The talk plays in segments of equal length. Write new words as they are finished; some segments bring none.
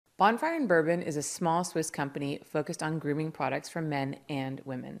Bonfire and Bourbon is a small Swiss company focused on grooming products for men and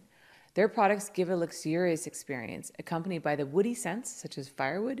women. Their products give a luxurious experience, accompanied by the woody scents such as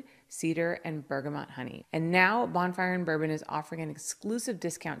firewood, cedar, and bergamot honey. And now Bonfire and Bourbon is offering an exclusive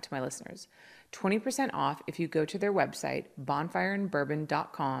discount to my listeners. 20% off if you go to their website,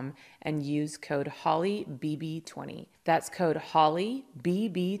 bonfireandbourbon.com, and use code HOLLYBB20. That's code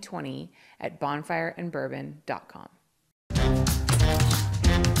HOLLYBB20 at bonfireandbourbon.com.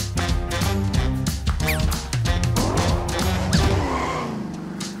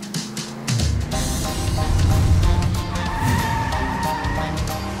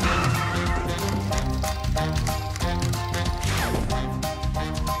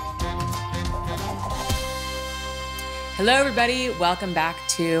 Hello, everybody. Welcome back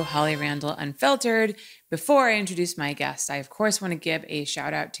to Holly Randall Unfiltered. Before I introduce my guest, I, of course, want to give a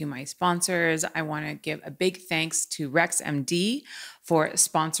shout out to my sponsors. I want to give a big thanks to RexMD for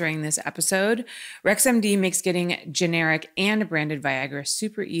sponsoring this episode. RexMD makes getting generic and branded Viagra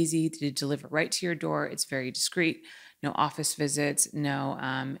super easy to deliver right to your door. It's very discreet. No office visits, no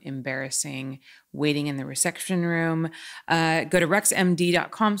embarrassing waiting in the reception room. Go to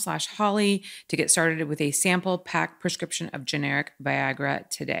rexmd.com/Holly to get started with a sample pack prescription of generic Viagra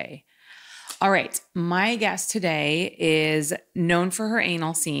today. All right, my guest today is known for her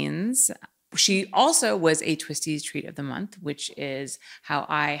anal scenes. She also was a Twisties Treat of the Month, which is how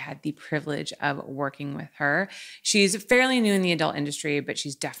I had the privilege of working with her. She's fairly new in the adult industry, but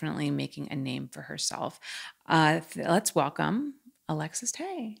she's definitely making a name for herself. Let's welcome Alexis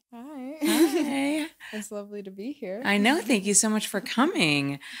Tae. Hi. Hi. It's lovely to be here. I know. Thank you so much for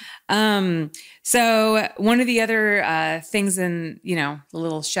coming. So one of the other things in, the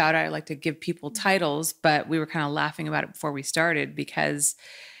little shout out, I like to give people titles, but we were kind of laughing about it before we started because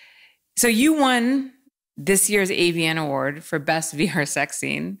so you won this year's AVN Award for Best VR Sex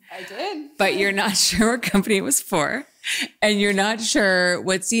Scene. I did. But you're not sure what company it was for, and you're not sure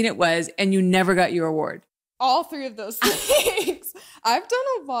what scene it was, and you never got your award. All three of those things. I've done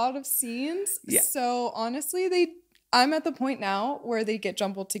a lot of scenes. Yeah. So honestly, I'm at the point now where they get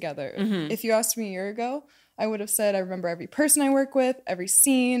jumbled together. Mm-hmm. If you asked me a year ago, I would have said I remember every person I work with, every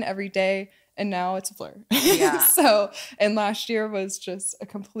scene, every day. And now it's a blur. Yeah. And last year was just a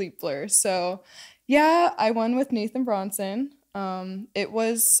complete blur. So yeah, I won with Nathan Bronson. It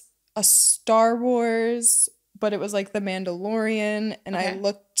was a Star Wars, but it was like the Mandalorian. And okay. I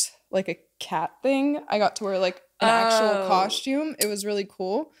looked like a cat thing. I got to wear like an actual costume. It was really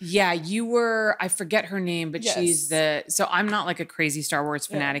cool. Yeah, you were, I forget her name, but yes. So I'm not like a crazy Star Wars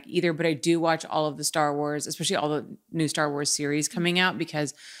fanatic either, but I do watch all of the Star Wars, especially all the new Star Wars series coming out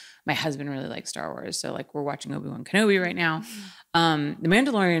because my husband really likes Star Wars. So like we're watching Obi-Wan Kenobi right now. The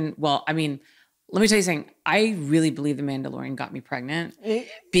Mandalorian, well, I mean, let me tell you something. I really believe The Mandalorian got me pregnant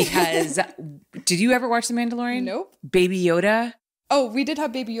because did you ever watch The Mandalorian? Nope. Baby Yoda. Oh, we did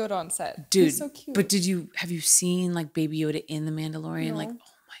have Baby Yoda on set. Dude, he's so cute. But have you seen like Baby Yoda in The Mandalorian? No. Like, oh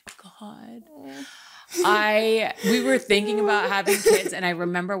my God. We were thinking about having kids and I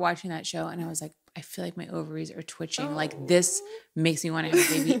remember watching that show and I was like, I feel like my ovaries are twitching. Oh. Like this makes me want to have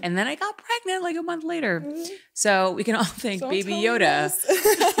a baby. And then I got pregnant like a month later. So we can all thank Baby Yoda.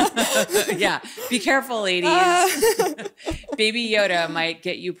 Yeah. Be careful, ladies. Baby Yoda might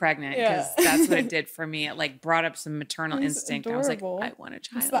get you pregnant because that's what it did for me. It like brought up some maternal instinct. Adorable. I was like, I want a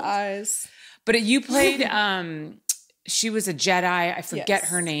child. It's the eyes. But you played, she was a Jedi. I forget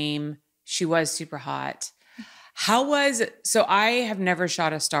her name. She was super hot. So I have never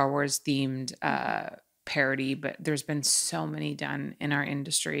shot a Star Wars themed parody, but there's been so many done in our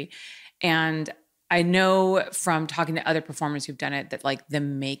industry. And I know from talking to other performers who've done it that like the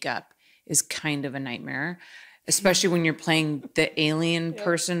makeup is kind of a nightmare, especially when you're playing the alien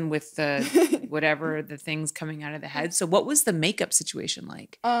person with the whatever the things coming out of the head. So what was the makeup situation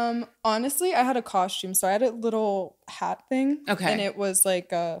like? Honestly, I had a costume. So I had a little hat thing. Okay. And it was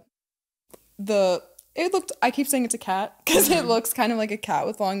like I keep saying it's a cat because it looks kind of like a cat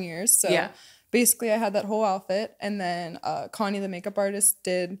with long ears. So basically I had that whole outfit. And then Connie, the makeup artist,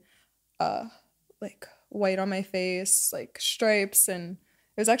 did like white on my face, like stripes. And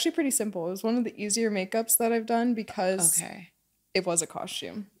it was actually pretty simple. It was one of the easier makeups that I've done because it was a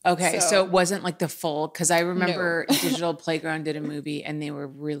costume. Okay. So it wasn't like the full, because I remember Digital Playground did a movie and they were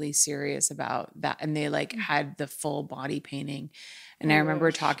really serious about that. And they like had the full body painting. And I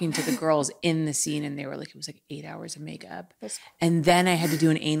remember talking to the girls in the scene and they were like, it was like 8 hours of makeup. Cool. And then I had to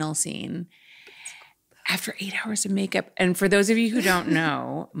do an anal scene after 8 hours of makeup. And for those of you who don't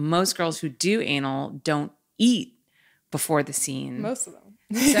know, most girls who do anal don't eat before the scene. Most of them.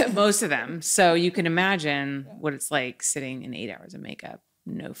 Most of them. So you can imagine what it's like sitting in 8 hours of makeup.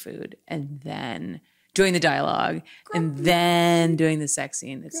 no food, and then doing the dialogue, and then doing the sex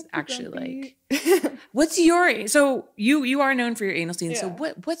scene. It's actually like, what's your, so you are known for your anal scene. Yeah.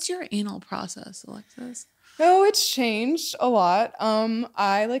 So what's your anal process, Alexis? Oh, it's changed a lot.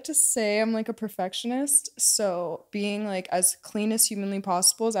 I like to say I'm like a perfectionist. So being like as clean as humanly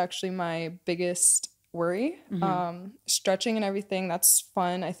possible is actually my biggest worry. Stretching and everything, that's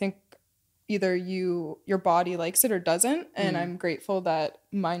fun. I think either your body likes it or doesn't. And I'm grateful that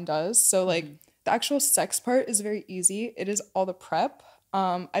mine does. So like the actual sex part is very easy. It is all the prep.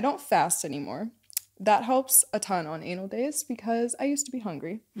 I don't fast anymore. That helps a ton on anal days because I used to be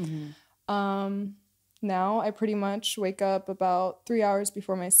hungry. Now I pretty much wake up about 3 hours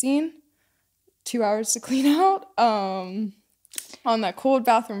before my scene, 2 hours to clean out. On that cold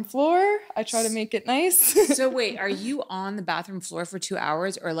bathroom floor, I try to make it nice. So wait, are you on the bathroom floor for 2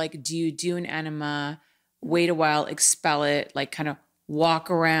 hours, or like do you do an enema, wait a while, expel it, like kind of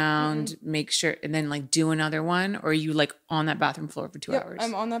walk around, make sure, and then like do another one? Or are you like on that bathroom floor for 2 hours?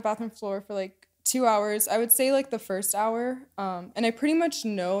 I'm on that bathroom floor for like 2 hours. I would say like the first hour. And I pretty much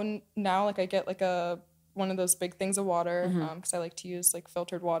know now, like I get like one of those big things of water because I like to use like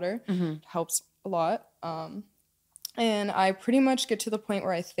filtered water. It helps a lot. And I pretty much get to the point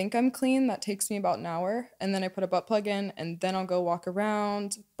where I think I'm clean. That takes me about an hour. And then I put a butt plug in, and then I'll go walk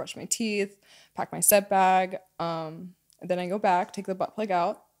around, brush my teeth, pack my set bag. And then I go back, take the butt plug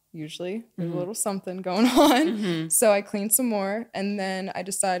out. Usually there's a little something going on. So I clean some more, and then I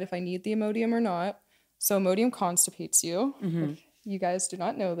decide if I need the Imodium or not. So Imodium constipates you. If you guys do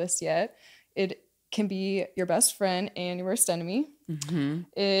not know this yet, it can be your best friend and your worst enemy.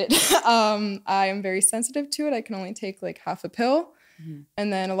 I am very sensitive to it. I can only take like half a pill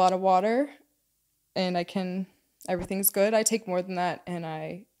and then a lot of water, and everything's good. I take more than that, and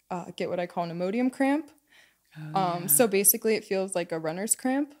I get what I call an Imodium cramp. So basically it feels like a runner's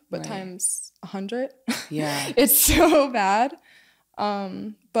cramp, but times 100. Yeah. It's so bad.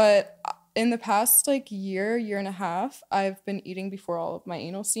 But in the past like year and a half, I've been eating before all of my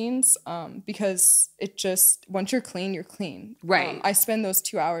anal scenes because it just, once you're clean, you're clean. Right. I spend those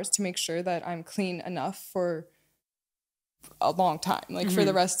 2 hours to make sure that I'm clean enough for a long time, like for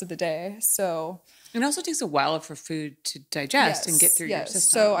the rest of the day. So it also takes a while for food to digest and get through your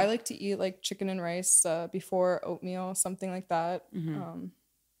system. So I like to eat like chicken and rice before oatmeal, something like that. And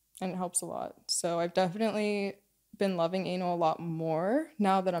it helps a lot. So I've definitely been loving anal a lot more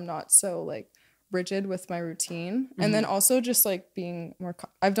now that I'm not so like rigid with my routine. And then also just like being more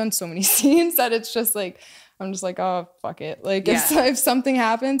I've done so many scenes that it's just like I'm just like, oh fuck it, like if something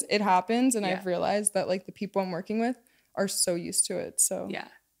happens, it happens. And I've realized that like the people I'm working with are so used to it. So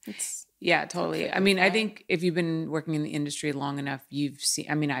totally. I mean, I think if you've been working in the industry long enough,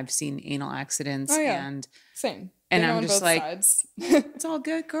 I've seen anal accidents and same. And I'm just like, it's all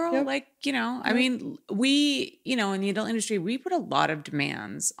good, girl. Like, I mean, we, in the adult industry, we put a lot of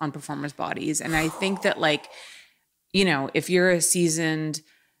demands on performers' bodies. And I think that like, if you're a seasoned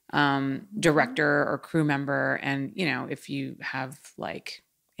director or crew member, and, if you have like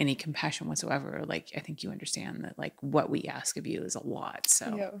any compassion whatsoever, like, I think you understand that like what we ask of you is a lot.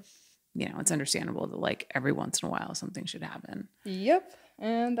 So, it's understandable that like every once in a while something should happen. Yep.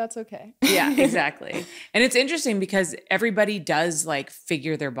 And that's okay. Yeah, exactly. And it's interesting because everybody does like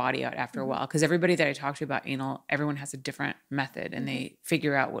figure their body out after a while, because everybody that I talk to about anal, everyone has a different method and they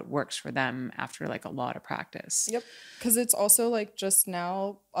figure out what works for them after like a lot of practice. Yep. Because it's also like just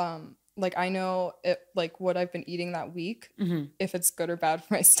now, like I know like what I've been eating that week, if it's good or bad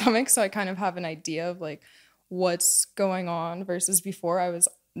for my stomach. So I kind of have an idea of like what's going on versus before I was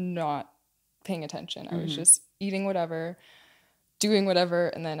not paying attention. I was just eating whatever, doing whatever,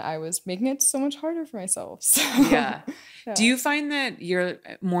 and then I was making it so much harder for myself. So, yeah. Do you find that you're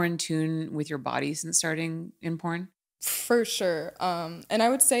more in tune with your body since starting in porn? For sure. And I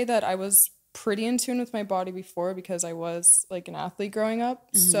would say that I was pretty in tune with my body before because I was like an athlete growing up.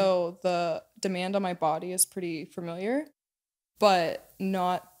 So the demand on my body is pretty familiar, but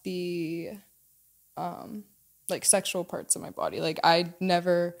not the like sexual parts of my body. Like I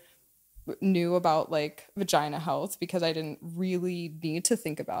never knew about like vagina health because I didn't really need to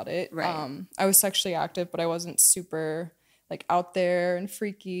think about it. Right. I was sexually active, but I wasn't super like out there and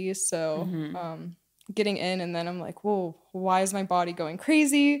freaky. So getting in, and then I'm like, whoa, why is my body going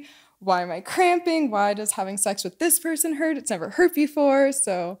crazy? Why am I cramping? Why does having sex with this person hurt? It's never hurt before.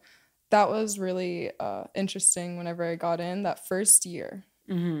 So that was really interesting whenever I got in that first year.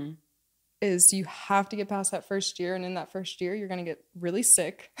 Is you have to get past that first year, and in that first year you're going to get really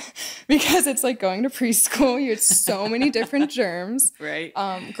sick because it's like going to preschool. You have so many different germs. Right.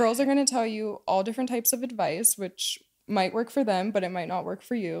 Girls are going to tell you all different types of advice, which might work for them, but it might not work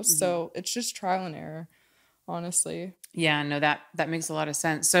for you. So it's just trial and error, honestly. Yeah, no, that makes a lot of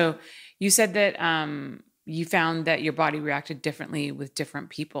sense. So you said that you found that your body reacted differently with different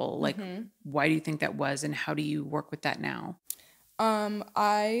people. Like, why do you think that was, and how do you work with that now?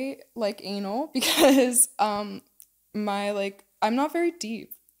 I like anal because I'm not very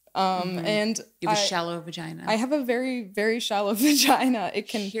deep. And you have a shallow vagina. I have a very, very shallow vagina. It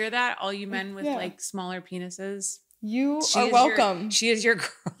can hear that, all you men with like smaller penises. You are welcome. She is your girl.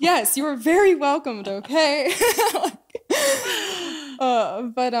 Yes, you are very welcomed. Okay.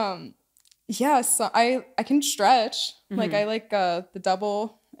 Yeah. So I can stretch. Like I like the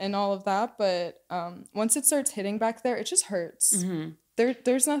double and all of that, but once it starts hitting back there, it just hurts.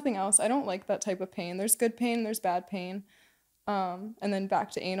 There's nothing else. I don't like that type of pain. There's good pain. There's bad pain. And then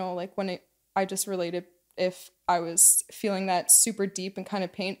back to anal, like I just related if I was feeling that super deep and kind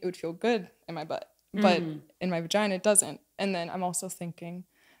of pain, it would feel good in my butt, but in my vagina, it doesn't. And then I'm also thinking,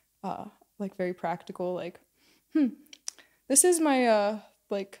 like very practical, like, this is my,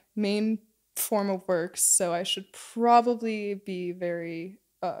 like main form of work. So I should probably be very,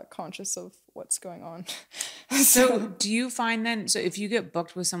 conscious of what's going on. So do you find then, so if you get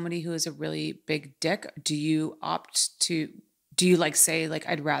booked with somebody who is a really big dick, do you like say like,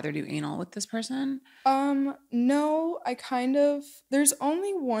 I'd rather do anal with this person? No, there's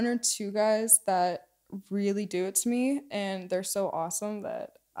only one or two guys that really do it to me, and they're so awesome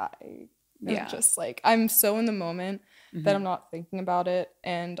that I'm just like, I'm so in the moment that I'm not thinking about it.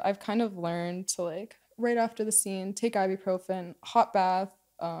 And I've kind of learned to like, right after the scene, take ibuprofen, hot bath,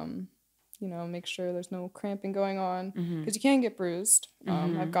 make sure there's no cramping going on, because you can get bruised.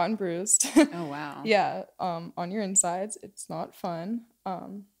 I've gotten bruised. Oh, wow. Yeah. On your insides. It's not fun.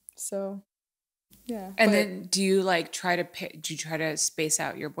 So yeah. And then do you like try to space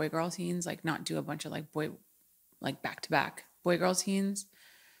out your boy girl scenes? Like not do a bunch of like back to back boy girl scenes?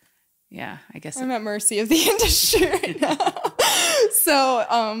 Yeah, I guess I'm at mercy of the industry right now.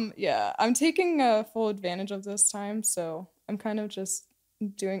 So, yeah, I'm taking full advantage of this time. So I'm kind of just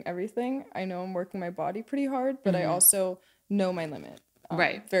doing everything. I know I'm working my body pretty hard, but I also know my limit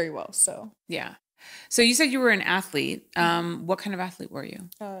very well. So yeah. So you said you were an athlete. What kind of athlete were you?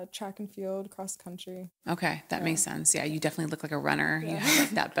 Track and field, cross country. Okay, that makes sense. Yeah, you definitely look like a runner. Yeah. You have like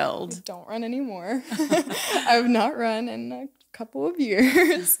that build. I don't run anymore. I have not run in a couple of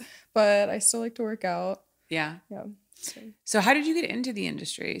years, but I still like to work out. Yeah. Yeah. So how did you get into the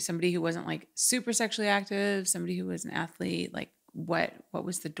industry? Somebody who wasn't like super sexually active, somebody who was an athlete, like what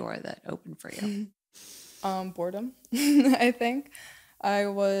was the door that opened for you? Boredom, I think. I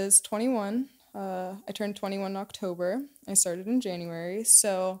was 21. I turned 21 in October. I started in January.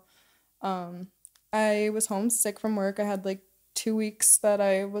 So I was homesick from work. I had like 2 weeks that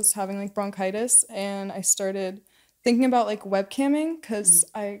I was having like bronchitis, and I started thinking about like webcamming because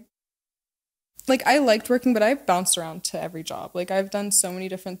I liked working, but I bounced around to every job. Like I've done so many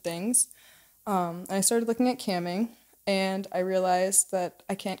different things. I started looking at camming, and I realized that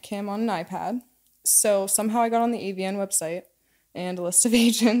I can't cam on an iPad. So somehow I got on the AVN website and a list of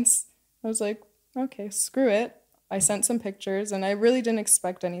agents. I was like, okay, screw it. I sent some pictures, and I really didn't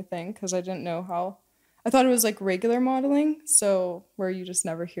expect anything because I didn't know how. I thought it was like regular modeling, so where you just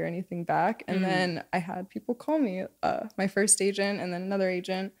never hear anything back. And then I had people call me, my first agent and then another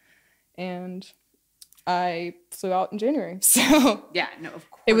agent, and I flew out in January. So yeah, no, of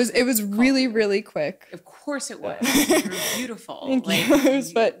course. It was really, really quick. Of course it was. You were beautiful. Thank like, you.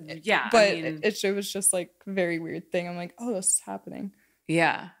 But yeah, it was just like a very weird thing. I'm like, oh, this is happening.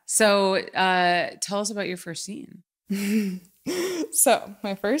 Yeah. So tell us about your first scene. So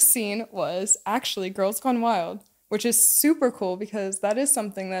my first scene was actually Girls Gone Wild, which is super cool because that is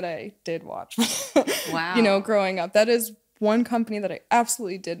something that I did watch. Wow. Growing up. That is one company that I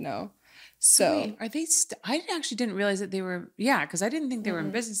absolutely did know. So wait, are they? I actually didn't realize that they were. Yeah, because I didn't think they were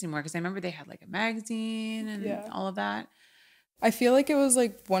in business anymore. Because I remember they had like a magazine and all of that. I feel like it was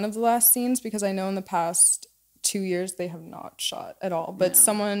like one of the last scenes because I know in the past 2 years they have not shot at all. But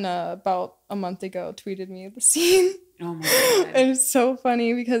someone about a month ago tweeted me the scene. Oh my God. And it's so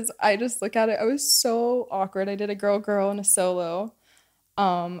funny because I just look at it. I was so awkward. I did a girl and a solo.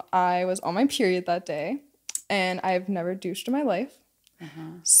 I was on my period that day, and I've never douched in my life.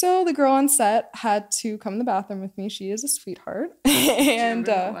 So the girl on set had to come in the bathroom with me. She is a sweetheart. And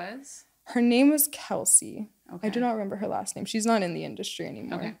do you remember who it was? Her name was Kelsey. Okay. I do not remember her last name. She's not in the industry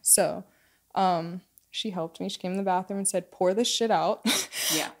anymore. Okay. So she helped me. She came in the bathroom and said, pour this shit out.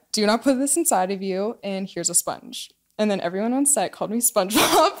 Yeah. Do not put this inside of you. And here's a sponge. And then everyone on set called me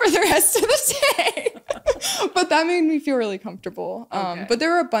SpongeBob for the rest of the day. But that made me feel really comfortable. Okay. But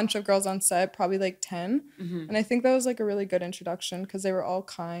there were a bunch of girls on set, probably like 10. And I think that was like a really good introduction because they were all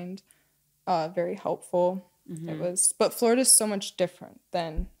kind, very helpful. But Florida's so much different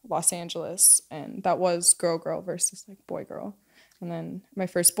than Los Angeles. And that was girl versus like boy-girl. And then my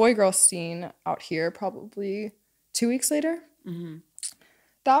first boy-girl scene out here probably 2 weeks later.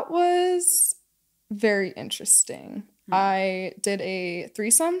 That was very interesting. I did a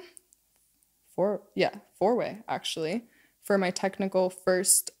threesome, four-way actually, for my technical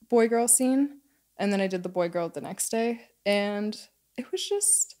first boy-girl scene. And then I did the boy-girl the next day. And it was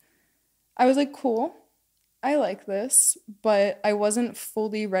just, I was like, cool, I like this. But I wasn't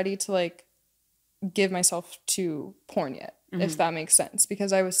fully ready to like give myself to porn yet, if that makes sense.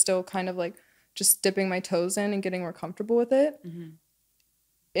 Because I was still kind of like just dipping my toes in and getting more comfortable with it.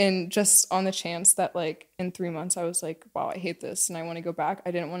 And just on the chance that like in 3 months I was like, wow, I hate this and I want to go back.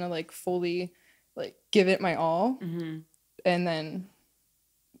 I didn't want to like fully like give it my all and then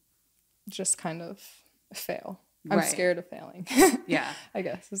just kind of fail. I'm scared of failing. Yeah. I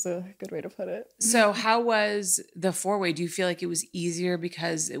guess is a good way to put it. So how was the four-way? Do you feel like it was easier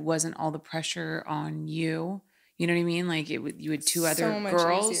because it wasn't all the pressure on you? You know what I mean? Like you had two other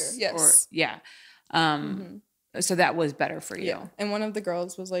girls? Easier. Yes. So that was better for you. Yeah. And one of the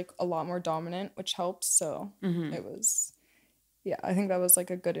girls was like a lot more dominant, which helped. So it was, I think that was like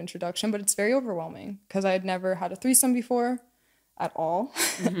a good introduction, but it's very overwhelming because I had never had a threesome before at all.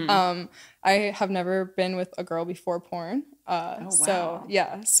 I have never been with a girl before porn. Wow.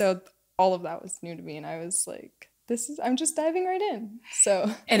 So all of that was new to me. And I was like, I'm just diving right in.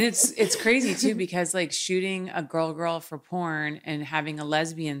 So, and it's crazy too, because like shooting a girl for porn and having a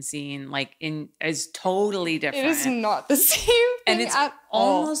lesbian scene is totally different. It is not the same thing and it's at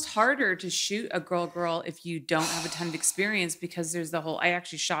all. Almost harder to shoot a girl if you don't have a ton of experience, because there's I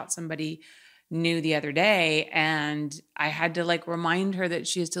actually shot somebody new the other day and I had to like remind her that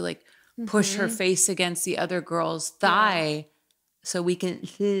she has to like push her face against the other girl's thigh so we can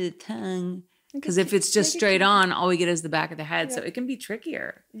see the tongue. Because if it's just straight on, all we get is the back of the head. So it can be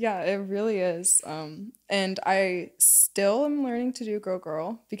trickier. Yeah, it really is. And I still am learning to do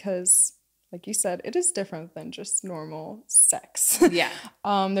girl because, like you said, it is different than just normal sex. Yeah.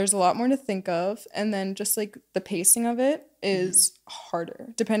 There's a lot more to think of. And then just like the pacing of it is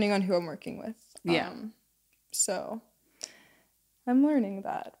harder, depending on who I'm working with. Yeah. So I'm learning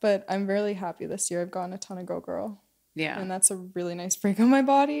that. But I'm really happy this year. I've gotten a ton of girl. Yeah. And that's a really nice break on my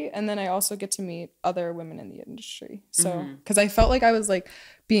body. And then I also get to meet other women in the industry. So, because I felt like I was like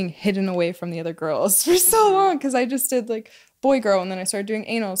being hidden away from the other girls for so long. Because I just did like boy girl and then I started doing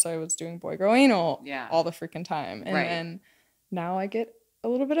anal. So I was doing boy girl anal all the freaking time. And then now I get a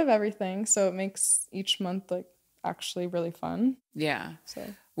little bit of everything. So it makes each month like actually really fun. Yeah. So.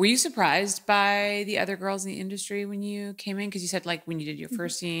 Were you surprised by the other girls in the industry when you came in? Because you said like when you did your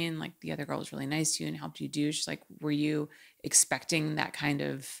first scene, like the other girl was really nice to you and helped you douche. Like, were you expecting that kind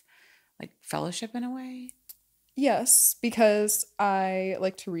of like fellowship in a way? Yes, because I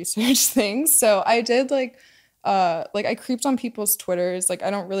like to research things. So I did like I creeped on people's Twitters. Like I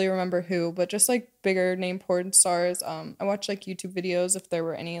don't really remember who, but just like bigger name porn stars. I watched like YouTube videos if there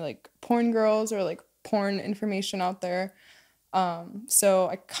were any like porn girls or like porn information out there. So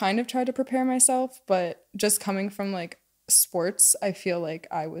I kind of tried to prepare myself, but just coming from like sports, I feel like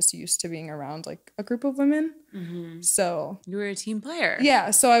I was used to being around like a group of women. So you were a team player.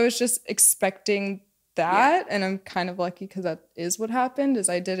 Yeah. So I was just expecting that. And I'm kind of lucky because that is what happened is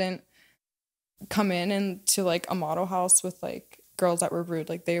I didn't come into like a model house with like girls that were rude.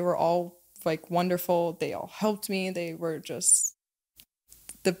 Like they were all like wonderful. They all helped me. They were just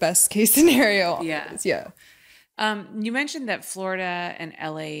the best case scenario. Always. Yeah. You mentioned that Florida and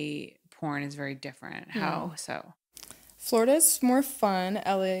LA porn is very different. How so? Florida is more fun.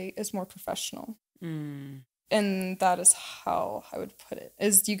 LA is more professional. And that is how I would put it.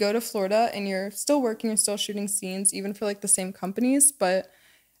 Is you go to Florida and you're still working, you're still shooting scenes, even for like the same companies, but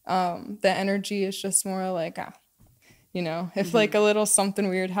the energy is just more like, if like a little something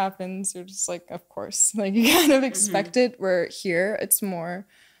weird happens, you're just like, of course, like you kind of expect it. Where here, it's more...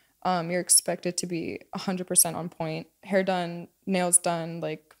 you're expected to be 100% on point, hair done, nails done,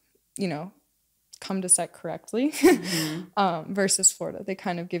 like, come to set correctly. Versus Florida. They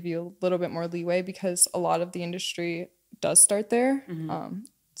kind of give you a little bit more leeway because a lot of the industry does start there.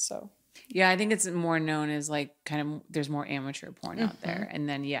 So. Yeah, I think it's more known as like kind of there's more amateur porn out there. And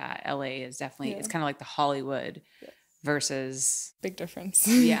then, LA is definitely, it's kind of like the Hollywood versus. Big difference.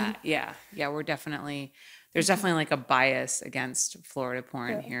 Yeah, we're definitely... There's definitely like a bias against Florida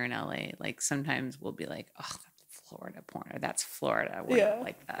porn here in LA. Like sometimes we'll be like, oh, Florida porn. Or that's Florida. We're Yeah. not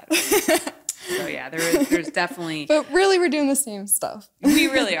like that. So yeah, there's definitely. But really, we're doing the same stuff. We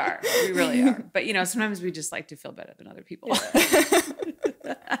really are. We really are. But you know, sometimes we just like to feel better than other people.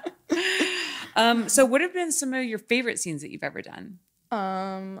 So what have been some of your favorite scenes that you've ever done?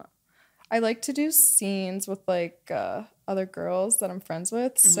 I like to do scenes with like other girls that I'm friends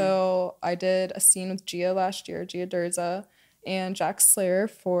with. So I did a scene with Gia last year, Gia Durza, and Jack Slayer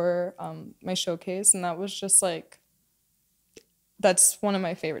for my showcase, and that was just like, that's one of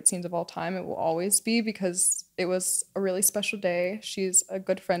my favorite scenes of all time. It will always be because it was a really special day. She's a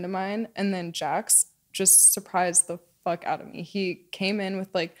good friend of mine. And then Jax just surprised the fuck out of me. He came in with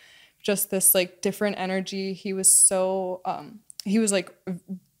like just this like different energy. He was so, he was like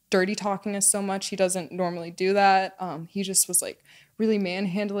dirty talking us so much. He doesn't normally do that. He just was like really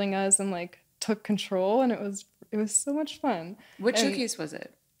manhandling us and like took control. And it was so much fun. What showcase was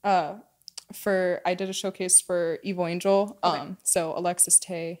it? I did a showcase for Evil Angel. Okay. So Alexis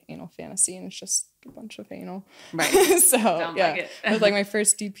Tae, Anal Fantasy, and it's just a bunch of anal. Right. So Sounds yeah, like it. it was like my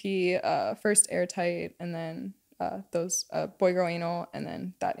first DP, first Airtight, and then those Boy Girl Anal, and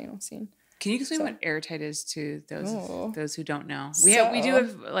then that anal scene. Can you explain what Airtight is to those who don't know? We do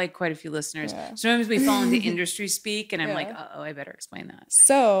have like quite a few listeners. Yeah. Sometimes we fall into industry speak, and I'm like, oh, I better explain that.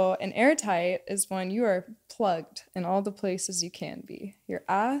 So an Airtight is when you are plugged in all the places you can be: your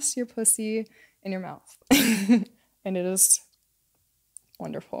ass, your pussy, and your mouth, and it is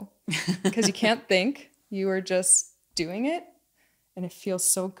wonderful because you can't think; you are just doing it, and it feels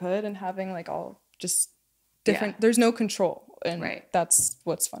so good. And having like all just different, there's no control. And that's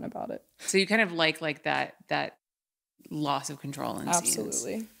what's fun about it. So you kind of like that loss of control in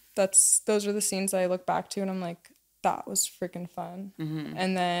Absolutely. Scenes. Those are the scenes I look back to and I'm like, that was freaking fun. Mm-hmm.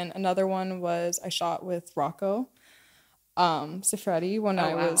 And then another one was I shot with Rocco Siffredi when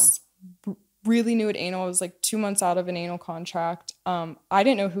I was really new at anal. I was like 2 months out of an anal contract. I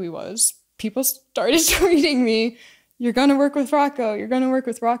didn't know who he was. People started tweeting me, "You're going to work with Rocco. You're going to work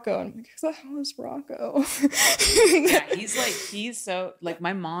with Rocco." And I'm like, who the hell is Rocco? Yeah, he's so, like,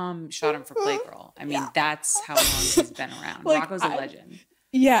 my mom shot him for Playgirl. I mean, that's how long he's been around. Like, Rocco's a legend.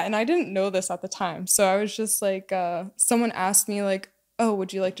 Yeah, and I didn't know this at the time. So I was just like, someone asked me, like, "Oh,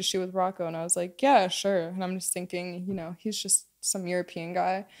 would you like to shoot with Rocco?" And I was like, "Yeah, sure." And I'm just thinking, you know, he's just some European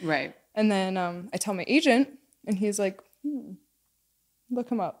guy. Right. And then I tell my agent, and he's like, look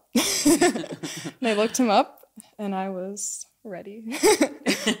him up. And I looked him up. And I was ready,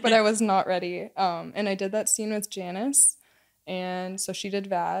 but I was not ready. And I did that scene with Janice, and so she did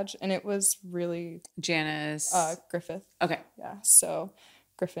Vag, and it was really Janice Griffith. Okay, yeah. So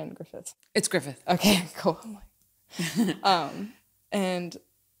Griffith. It's Griffith. Okay, cool. And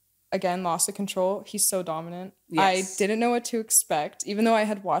again, loss of control. He's so dominant. Yes. I didn't know what to expect, even though I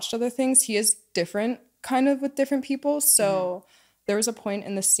had watched other things. He is different, kind of with different people. So. There was a point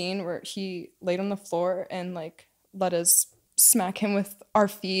in the scene where he laid on the floor and like let us smack him with our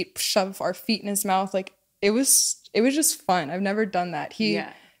feet, shove our feet in his mouth. Like it was just fun. I've never done that.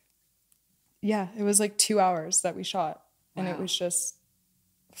 Yeah, it was like 2 hours that we shot, and it was just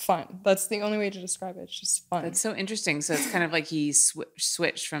fun. That's the only way to describe it. It's just fun. That's so interesting. So it's kind of like he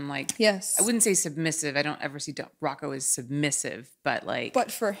switched from like, yes, I wouldn't say submissive. I don't ever see Rocco as submissive, but like, but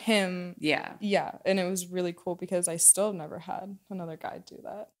for him, yeah. And it was really cool because I still never had another guy do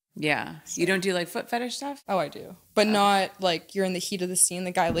that. Yeah. So. You don't do like foot fetish stuff? Oh, I do, but not like you're in the heat of the scene.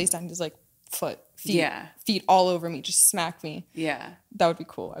 The guy lays down, he's like feet all over me, just smack me. Yeah, that would be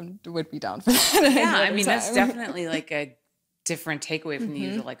cool. I would be down for that. Yeah, I mean that's definitely like a different takeaway from the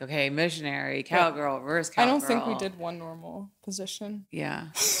usual, like, okay, missionary, cowgirl, reverse cowgirl. I don't think we did one normal position. Yeah.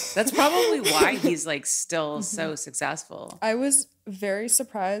 That's probably why he's like still so successful. I was very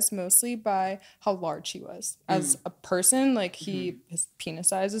surprised mostly by how large he was as a person. Like his penis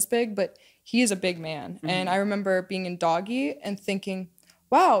size is big, but he is a big man. And I remember being in doggy and thinking,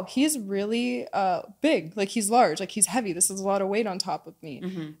 wow, he's really big. Like he's large, like he's heavy. This is a lot of weight on top of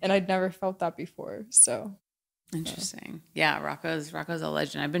me. And I'd never felt that before. So interesting. Yeah, Rocco's a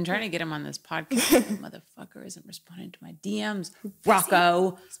legend. I've been trying to get him on this podcast. The motherfucker isn't responding to my DMs.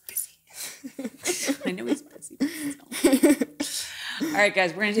 Rocco. He's busy. I know he's busy. All right,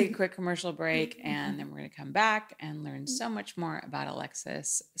 guys, we're going to take a quick commercial break, and then we're going to come back and learn so much more about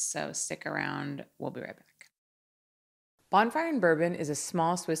Alexis. So stick around. We'll be right back. Bonfire and Bourbon is a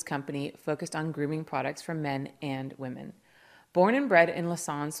small Swiss company focused on grooming products for men and women. Born and bred in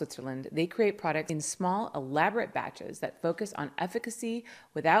Lausanne, Switzerland, they create products in small, elaborate batches that focus on efficacy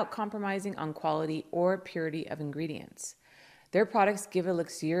without compromising on quality or purity of ingredients. Their products give a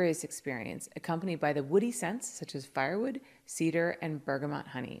luxurious experience, accompanied by the woody scents such as firewood, cedar, and bergamot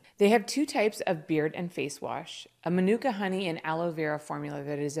honey. They have 2 types of beard and face wash, a manuka honey and aloe vera formula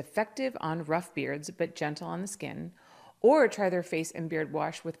that is effective on rough beards but gentle on the skin, or try their face and beard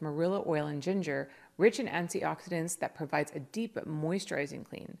wash with marilla oil and ginger, rich in antioxidants that provides a deep but moisturizing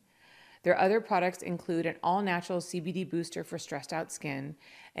clean. Their other products include an all-natural CBD booster for stressed out skin,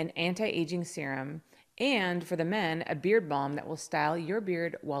 an anti-aging serum, and for the men, a beard balm that will style your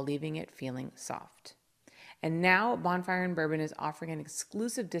beard while leaving it feeling soft. And now Bonfire and Bourbon is offering an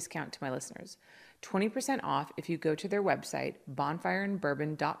exclusive discount to my listeners. 20% off if you go to their website,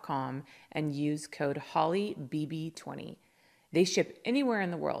 bonfireandbourbon.com, and use code HollyBB20. They ship anywhere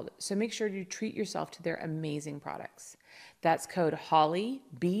in the world, so make sure you treat yourself to their amazing products. That's code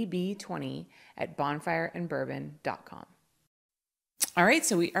HollyBB20 at bonfireandbourbon.com. All right,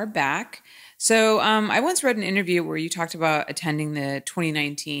 so we are back. So I once read an interview where you talked about attending the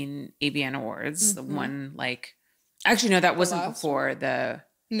 2019 AVN Awards, the one actually, no, that wasn't before the...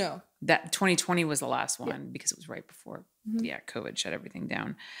 No. That 2020 was the last one because it was right before, COVID shut everything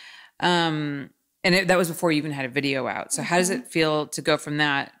down. That was before you even had a video out. So how does it feel to go from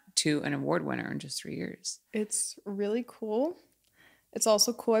that to an award winner in just 3 years? It's really cool. It's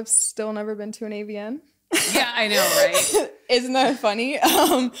also cool. I've still never been to an AVN. Yeah, I know, right? Isn't that funny?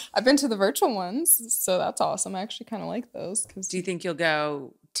 I've been to the virtual ones, so that's awesome. I actually kind of like those. Do you think you'll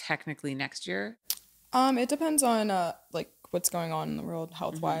go technically next year? It depends on what's going on in the world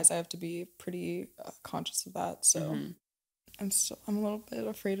health-wise. I have to be pretty conscious of that. So I'm a little bit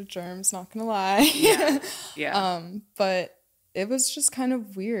afraid of germs, not gonna lie. Yeah. But it was just kind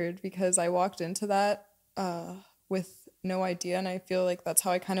of weird because I walked into that with no idea, and I feel like that's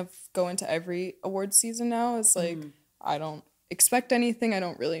how I kind of go into every award season now. Is like I don't expect anything. I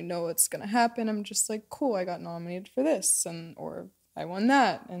don't really know what's gonna happen. I'm just like, cool, I got nominated for this, or I won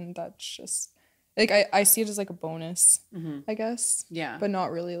that, and that's just like I see it as like a bonus, I guess. Yeah. But not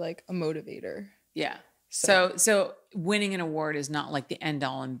really like a motivator. Yeah. So winning an award is not like the end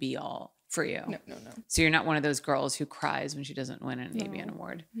all and be all for you. No. So you're not one of those girls who cries when she doesn't win an AVN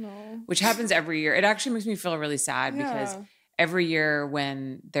award. No. Which happens every year. It actually makes me feel really sad because every year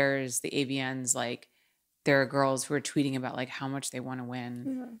when there's the AVNs, like there are girls who are tweeting about like how much they want to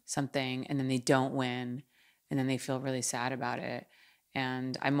win something and then they don't win and then they feel really sad about it.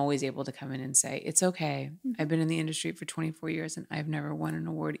 And I'm always able to come in and say, it's okay. I've been in the industry for 24 years and I've never won an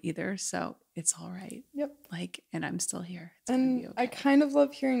award either. So it's all right. Yep. And I'm still here. It's and gonna be okay. I kind of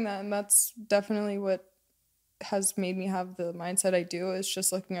love hearing that. And that's definitely what has made me have the mindset I do, is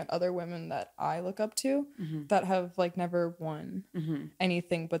just looking at other women that I look up to that have like never won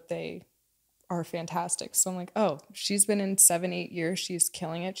anything, but they are fantastic. So I'm like, oh, she's been in 7-8 years. She's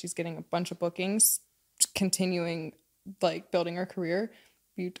killing it. She's getting a bunch of bookings, continuing like building her career.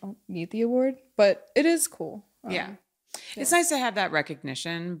 You don't need the award, but it is cool. It's nice to have that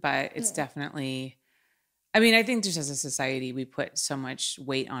recognition, but it's definitely, I mean, I think just as a society, we put so much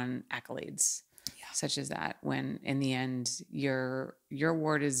weight on accolades such as that, when in the end, your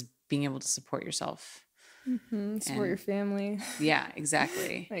award is being able to support yourself. Support your family. Yeah,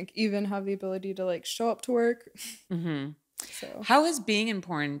 exactly. Like even have the ability to like show up to work. So how has being in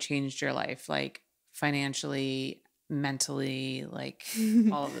porn changed your life? Like financially, mentally, like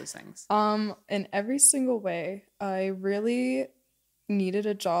all of those things? In every single way. I really needed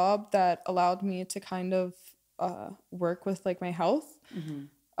a job that allowed me to kind of work with like my health,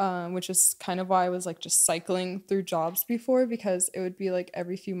 which is kind of why I was like just cycling through jobs before, because it would be like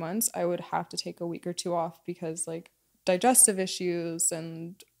every few months I would have to take a week or two off because like digestive issues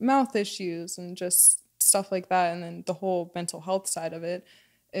and mouth issues and just stuff like that. And then the whole mental health side of it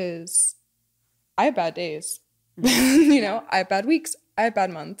is I have bad days. You know, I have bad weeks, I have bad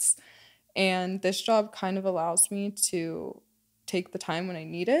months. And this job kind of allows me to take the time when I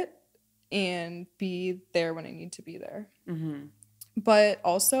need it and be there when I need to be there. But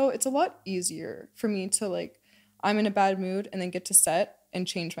also it's a lot easier for me to like, I'm in a bad mood and then get to set and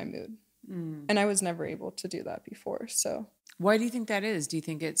change my mood. And I was never able to do that before. So why do you think that is? Do you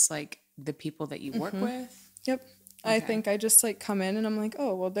think it's like the people that you work with? Yep. Okay. I think I just like come in and I'm like,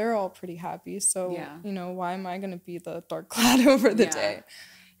 oh, well, they're all pretty happy. So, you know, why am I going to be the dark cloud over the day?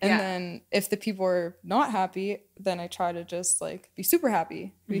 And then if the people are not happy, then I try to just like be super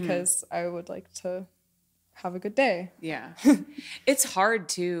happy because I would like to have a good day. Yeah. It's hard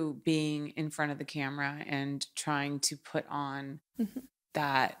too, being in front of the camera and trying to put on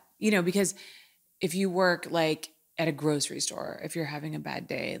that, you know, because if you work like at a grocery store, if you're having a bad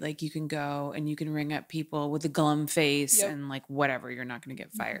day, like you can go and you can ring up people with a glum face and like whatever, you're not going to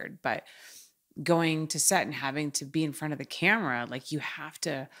get fired. But going to set and having to be in front of the camera, like you have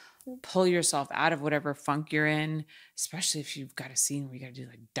to pull yourself out of whatever funk you're in, especially if you've got a scene where you got to do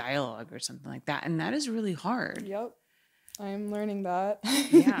like dialogue or something like that. And that is really hard. Yep. I'm learning that.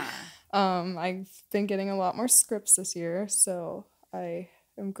 Yeah. I've been getting a lot more scripts this year, so I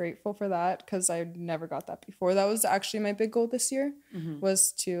am grateful for that because I never got that before. That was actually my big goal this year,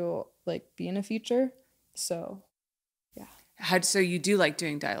 was to like be in a feature. So, yeah. So you do like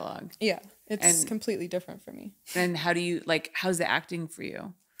doing dialogue? Yeah, it's completely different for me. And how do you how's the acting for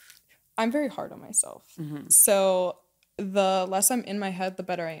you? I'm very hard on myself. So the less I'm in my head, the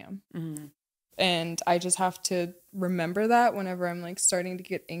better I am. And I just have to remember that whenever I'm like starting to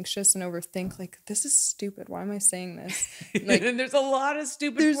get anxious and overthink, like, this is stupid. Why am I saying this? Like, and there's a lot of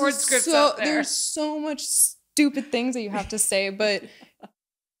stupid board scripts out there. There's so much stupid things that you have to say, but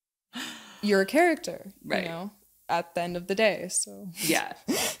you're a character, you know, at the end of the day. So yeah.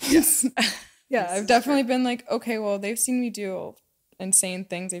 Yeah, I've definitely been like, okay, well, they've seen me do insane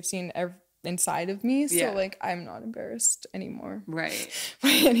things. They've seen inside of me, so like I'm not embarrassed anymore, right?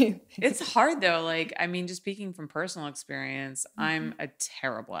 By anything. It's hard though. Like, I mean, just speaking from personal experience, I'm a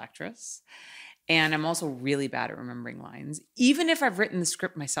terrible actress, and I'm also really bad at remembering lines, even if I've written the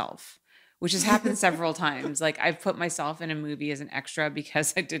script myself, which has happened several times. Like, I've put myself in a movie as an extra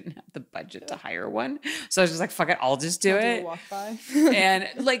because I didn't have the budget to hire one. So I was just like, fuck it, I'll just do it. Walk by. And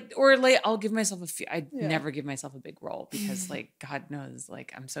I'll give myself a few, I never give myself a big role because like, God knows,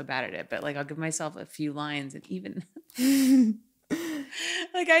 like I'm so bad at it, but like, I'll give myself a few lines and even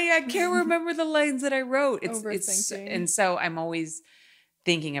like, I can't remember the lines that I wrote. It's, and so I'm always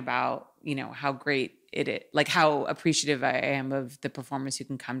thinking about, you know, how great it is, like how appreciative I am of the performers who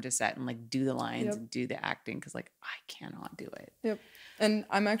can come to set and like do the lines and do the acting. Cause like, I cannot do it. Yep. And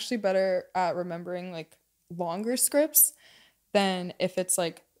I'm actually better at remembering like longer scripts than if it's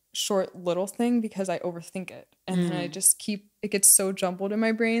like short little thing because I overthink it. And then I just it gets so jumbled in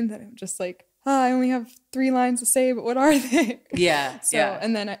my brain that I'm just like, I only have 3 lines to say, but what are they? Yeah. So,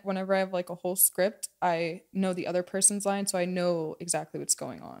 and then whenever I have like a whole script, I know the other person's line, so I know exactly what's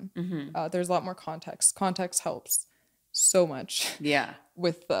going on. There's a lot more context. Context helps so much. Yeah.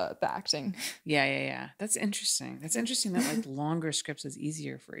 With the acting. Yeah. That's interesting. That's interesting that like longer scripts is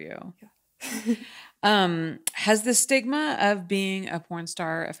easier for you. Yeah. Has the stigma of being a porn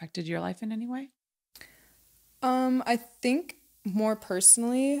star affected your life in any way? I think more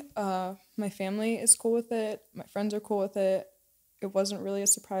personally, my family is cool with it. My friends are cool with it. It wasn't really a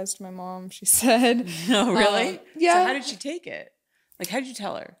surprise to my mom, she said. No, really? Yeah. So how did she take it? Like, how did you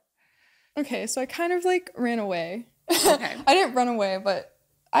tell her? Okay, so I kind of like ran away. Okay. I didn't run away, but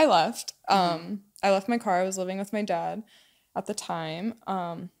I left. I left my car. I was living with my dad at the time.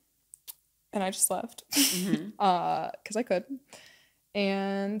 And I just left because I could.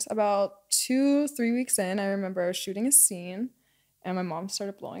 And about 2-3 weeks in, I remember I was shooting a scene and my mom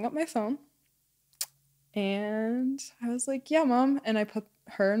started blowing up my phone. And I was like, yeah, Mom. And I put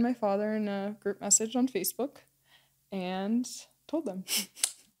her and my father in a group message on Facebook and told them.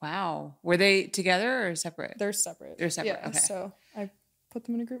 Wow. Were they together or separate? They're separate. They're separate. Yeah, okay. So I put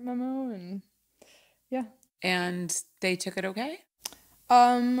them in a group memo and yeah. And they took it okay?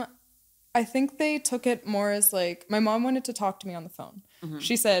 I think they took it more as like, my mom wanted to talk to me on the phone.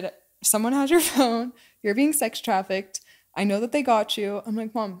 She said, someone has your phone. You're being sex trafficked. I know that they got you. I'm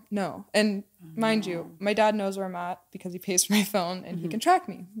like, Mom, no. And mind you, my dad knows where I'm at because he pays for my phone and he can track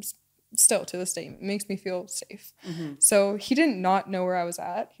me. Still to this day, it makes me feel safe. So he didn't not know where I was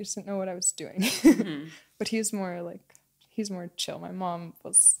at. He just didn't know what I was doing. But he's more chill. My mom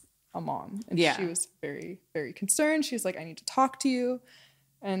was a mom and she was very, very concerned. She was like, I need to talk to you.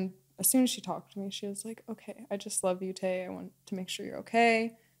 And as soon as she talked to me, she was like, okay, I just love you, Tae. I want to make sure you're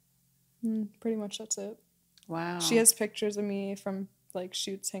okay. Pretty much that's it. Wow. She has pictures of me from like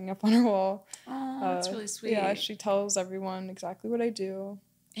shoots hanging up on her wall. Oh, that's really sweet. Yeah, she tells everyone exactly what I do.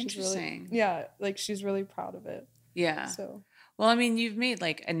 Interesting. She's really proud of it. Yeah. So, well, I mean, you've made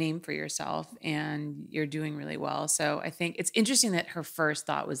like a name for yourself and you're doing really well. So I think it's interesting that her first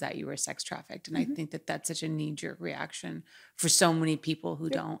thought was that you were sex trafficked. And I think that that's such a knee-jerk reaction for so many people who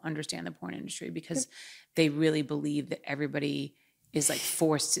don't understand the porn industry because they really believe that everybody is like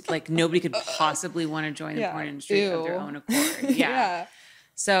forced to, like nobody could possibly want to join the porn industry of their own accord. Yeah.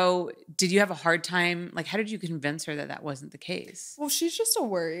 So did you have a hard time? Like, how did you convince her that that wasn't the case? Well, she's just a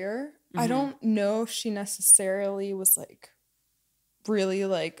worrier. I don't know if she necessarily was like really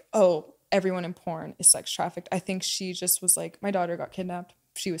like, oh, everyone in porn is sex trafficked. I think she just was like, my daughter got kidnapped.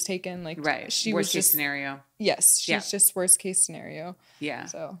 She was taken. Like, she worst was case just, scenario. Yes, she's just worst case scenario. Yeah.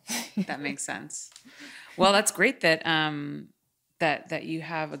 So that makes sense. Well, that's great that that you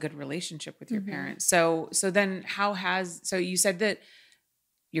have a good relationship with your parents. So then so you said that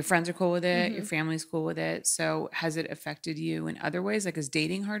your friends are cool with it, your family's cool with it. So has it affected you in other ways? Like, is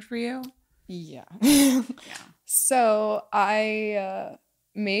dating hard for you? Yeah. Yeah. So I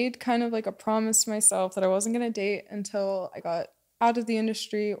made kind of like a promise to myself that I wasn't going to date until I got out of the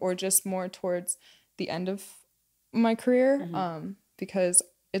industry or just more towards the end of my career, because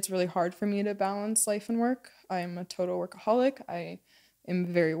it's really hard for me to balance life and work. I'm a total workaholic. I am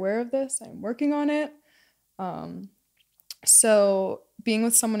very aware of this. I'm working on it. So being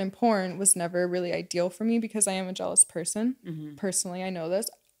with someone in porn was never really ideal for me because I am a jealous person. Personally, I know this.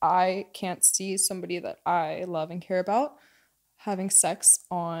 I can't see somebody that I love and care about having sex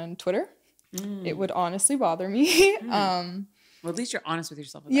on Twitter. It would honestly bother me. Well, at least you're honest with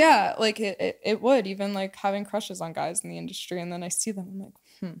yourself about Yeah, like it would, even like having crushes on guys in the industry, and then I see them, I'm like,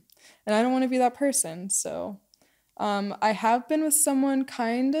 and I don't want to be that person. So I have been with someone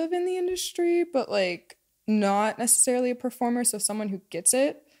kind of in the industry, but like not necessarily a performer, so someone who gets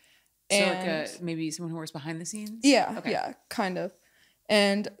it. So like maybe someone who works behind the scenes? Yeah, okay. Yeah, kind of.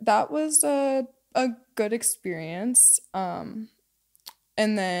 And that was a good experience. And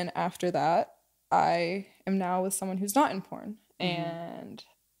then after that, I am now with someone who's not in porn. And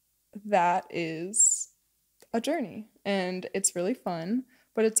that is a journey. And it's really fun,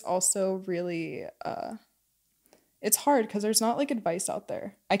 but it's also really, it's hard because there's not like advice out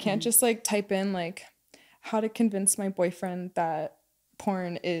there. I can't just like type in like how to convince my boyfriend that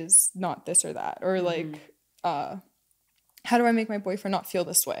porn is not this or that. Or like, how do I make my boyfriend not feel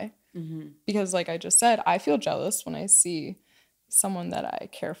this way? Because like I just said, I feel jealous when I see someone that I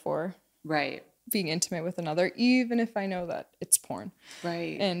care for being intimate with another, even if I know that it's porn,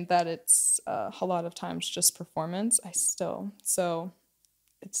 and that it's a lot of times just performance. So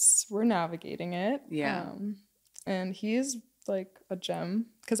we're navigating it. And he is like a gem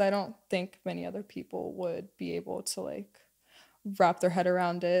because I don't think many other people would be able to like wrap their head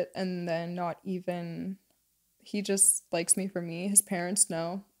around it, and then not even, he just likes me for me. His parents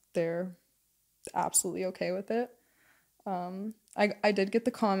know, they're absolutely okay with it. I did get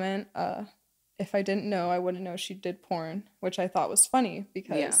the comment, if I didn't know, I wouldn't know she did porn, which I thought was funny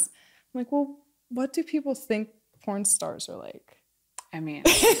because I'm like, well, what do people think porn stars are like? I mean,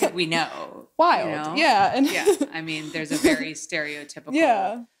 we know. Wild. You know? Yeah. And I mean, there's a very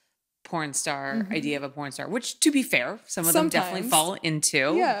stereotypical porn star idea of a porn star, which, to be fair, some of them definitely fall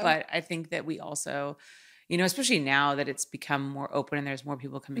into. But I think that we also, you know, especially now that it's become more open and there's more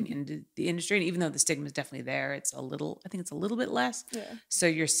people coming into the industry, and even though the stigma is definitely there, I think it's a little bit less. So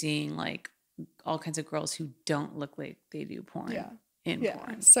you're seeing like all kinds of girls who don't look like they do porn in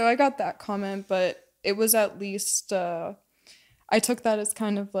porn. So I got that comment, but it was at least, I took that as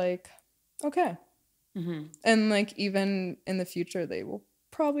kind of like, okay. And like even in the future, they will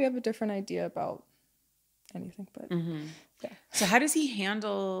probably have a different idea about anything, but So how does he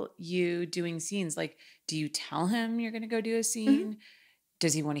handle you doing scenes? Like, do you tell him you're going to go do a scene?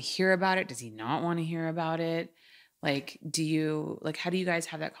 Does he want to hear about it? Does he not want to hear about it? Like, how do you guys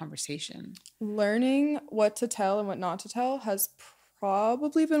have that conversation? Learning what to tell and what not to tell has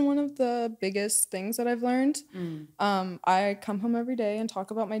probably been one of the biggest things that I've learned. I come home every day and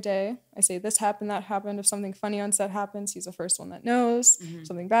talk about my day. I say this happened, that happened. If something funny on set happens, he's the first one that knows. If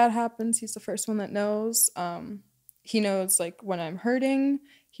something bad happens, he's the first one that knows. He knows like when I'm hurting.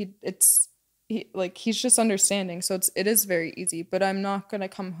 He's just understanding. So it is very easy. But I'm not gonna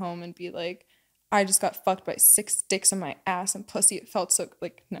come home and be like, I just got fucked by 6 dicks in my ass and pussy. It felt so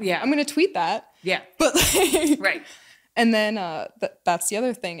like, no. I'm gonna tweet that. But like, And then that's the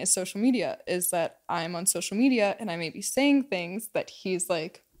other thing is social media, is that I'm on social media and I may be saying things that he's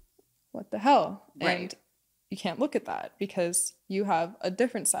like, what the hell? And you can't look at that because you have a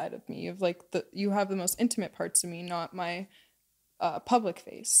different side of me. You have the most intimate parts of me, not my public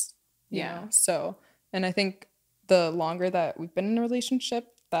face. You know? So, and I think the longer that we've been in a relationship,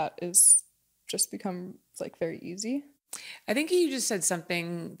 that is just become like very easy. I think you just said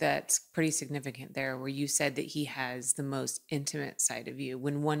something that's pretty significant there, where you said that he has the most intimate side of you,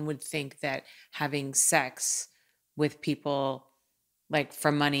 when one would think that having sex with people like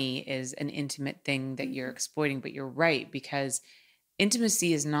for money is an intimate thing that you're exploiting. But you're right, because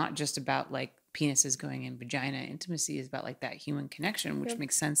intimacy is not just about like penises going in vagina. Intimacy is about like that human connection, which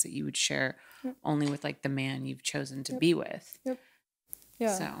makes sense that you would share only with like the man you've chosen to be with.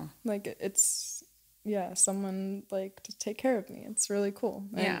 Yeah. So like it's someone like to take care of me. It's really cool.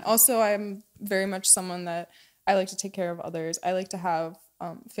 And also I'm very much someone that I like to take care of others. I like to have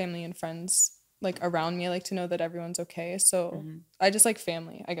family and friends like around me. I like to know that everyone's okay. So I just like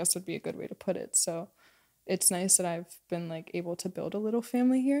family, I guess would be a good way to put it. So it's nice that I've been like able to build a little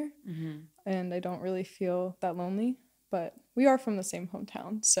family here, and I don't really feel that lonely. But we are from the same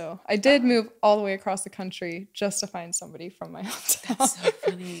hometown, so I did move all the way across the country just to find somebody from my hometown. That's so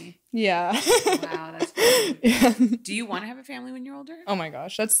funny. Yeah. Wow, that's funny. Yeah. Do you want to have a family when you're older? Oh my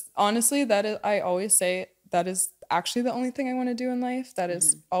gosh, that's honestly, that is, I always say that is actually the only thing I want to do in life. That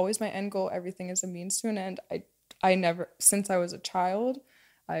is always my end goal. Everything is a means to an end. I never, since I was a child,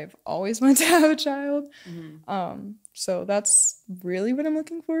 I've always wanted to have a child. So that's really what I'm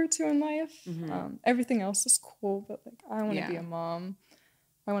looking forward to in life. Everything else is cool, but like I want to be a mom.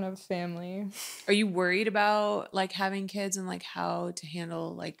 I want to have a family. Are you worried about like having kids and like how to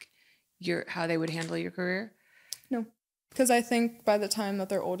handle like how they would handle your career? No, because I think by the time that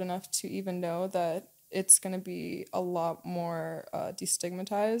they're old enough to even know that it's going to be a lot more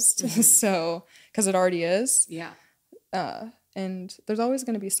destigmatized. So, because it already is. Yeah. And there's always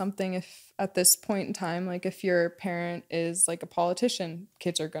going to be something if at this point in time, like if your parent is like a politician,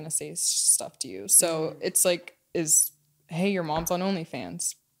 kids are going to say stuff to you. So it's like, hey, your mom's on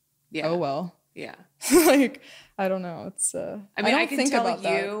OnlyFans. Yeah. Oh, well. Yeah. Like, I don't know. It's, I mean, I can tell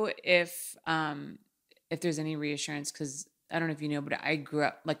you if there's any reassurance, because I don't know if you know, but I grew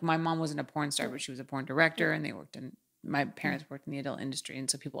up, like my mom wasn't a porn star, but she was a porn director, and my parents worked in the adult industry. And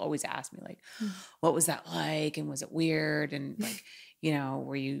so people always ask me like, what was that like? And was it weird? And like, you know,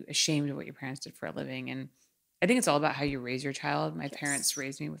 were you ashamed of what your parents did for a living? And I think it's all about how you raise your child. My parents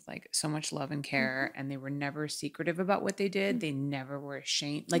raised me with like so much love and care, and they were never secretive about what they did. They never were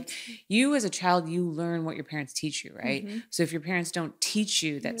ashamed. Like you as a child, you learn what your parents teach you, right? So if your parents don't teach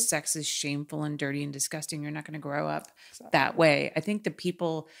you that sex is shameful and dirty and disgusting, you're not going to grow up that way. I think the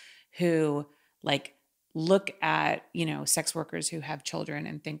people who like look at, you know, sex workers who have children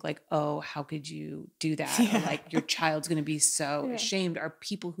and think like, oh, how could you do that? Or like your child's going to be so ashamed, are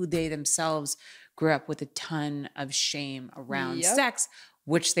people who they themselves grew up with a ton of shame around sex,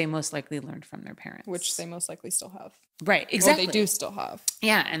 which they most likely learned from their parents. Which they most likely still have. Right, exactly. Well, they do still have.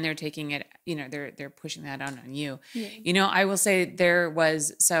 Yeah, and they're taking it, you know, they're pushing that on you. Yeah. You know, I will say there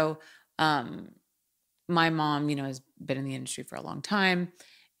was, so my mom, you know, has been in the industry for a long time,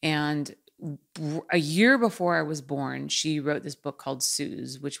 and a year before I was born, she wrote this book called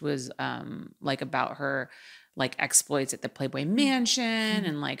Suze, which was like about her like exploits at the Playboy Mansion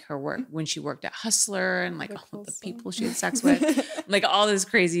and like her work when she worked at Hustler and like all the people she had sex with, like all this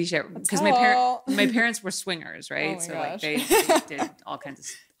crazy shit. Because my parents were swingers, right? Oh so gosh. like they did all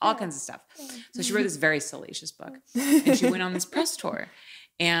kinds of stuff. So she wrote this very salacious book, and she went on this press tour,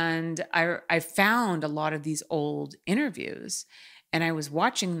 and I found a lot of these old interviews. And I was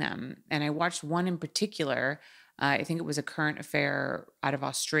watching them, and I watched one in particular. I think it was a current affair out of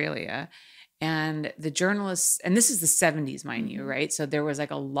Australia. And the journalists, and this is the 70s, mind you, right? So there was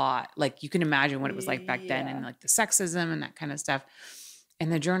like a lot, like you can imagine what it was like back then, and like the sexism and that kind of stuff.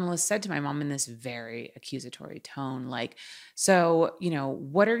 And the journalist said to my mom in this very accusatory tone, like, so, you know,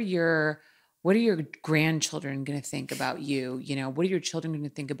 what are your grandchildren going to think about you? You know, what are your children going to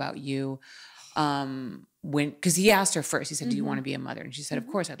think about you? Because he asked her first, he said, do you want to be a mother? And she said, of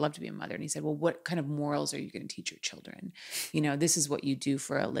course, I'd love to be a mother. And he said, well, what kind of morals are you going to teach your children? You know, this is what you do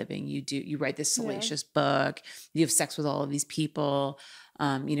for a living. You write this salacious book, you have sex with all of these people.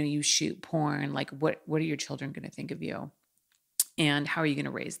 You know, you shoot porn. Like what are your children going to think of you? And how are you going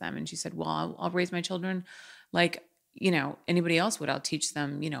to raise them? And she said, well, I'll raise my children like, you know, anybody else would. I'll teach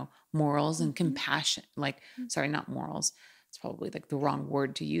them, you know, morals and compassion, like, sorry, not morals. It's probably like the wrong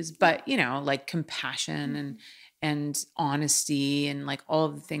word to use, but you know, like compassion and honesty and like all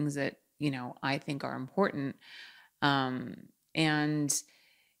of the things that, you know, I think are important. And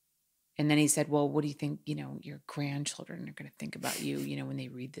then he said, well, what do you think, you know, your grandchildren are going to think about you, you know, when they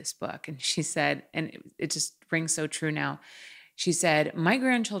read this book? And she said, and it just rings so true now. She said, my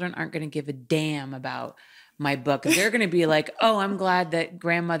grandchildren aren't going to give a damn about my book. They're going to be like, oh, I'm glad that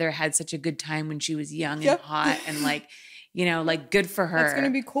grandmother had such a good time when she was young and hot and like, you know, like good for her. That's going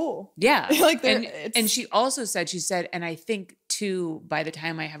to be cool. Yeah. Like and she also said, and I think too, by the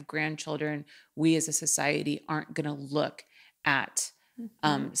time I have grandchildren, we as a society aren't going to look at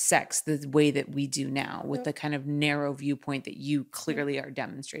sex the way that we do now with the kind of narrow viewpoint that you clearly are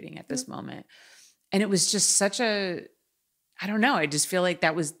demonstrating at this moment. And it was just such a, I don't know. I just feel like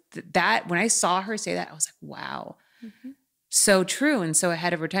that was that when I saw her say that, I was like, wow. So true and so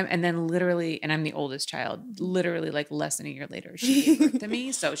ahead of her time. And then literally, and I'm the oldest child, literally like less than a year later, she gave birth to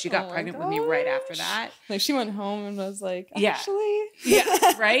me. So she got pregnant with me right after that. Like she went home and was like, actually.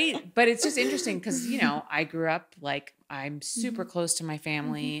 Yeah, right? But it's just interesting because, you know, I grew up like I'm super close to my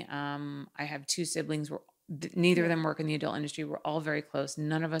family. I have two siblings. neither of them work in the adult industry. We're all very close.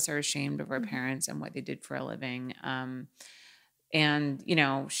 None of us are ashamed of our parents and what they did for a living. And, you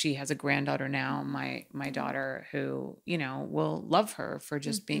know, she has a granddaughter now, my daughter, who, you know, will love her for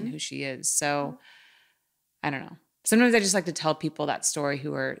just being who she is. So I don't know. Sometimes I just like to tell people that story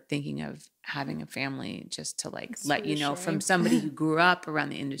who are thinking of having a family, just to like let you know from somebody who grew up around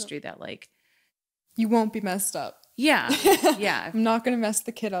the industry that like you won't be messed up. Yeah. Yeah. I'm not going to mess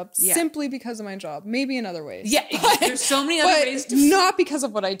the kid up simply because of my job. Maybe in other ways. Yeah. There's so many other ways to not because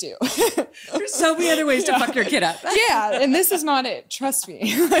of what I do. There's so many other ways to fuck your kid up. Yeah. And this is not it. Trust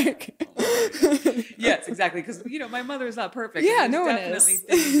me. Like yes, exactly. Because, you know, my mother is not perfect. Yeah, no one is. Definitely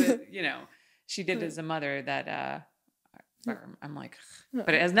things that, you know, she did as a mother that I'm like,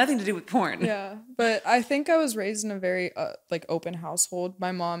 but it has nothing to do with porn. Yeah. But I think I was raised in a very like open household.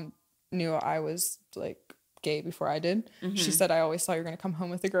 My mom knew I was like gay before I did. She said I always thought you were going to come home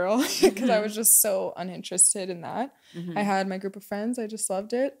with a girl because I was just so uninterested in that. I had my group of friends. I just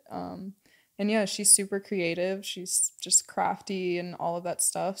loved it. And yeah, she's super creative. She's just crafty and all of that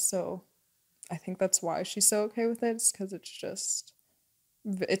stuff. So I think that's why she's so okay with it. It's because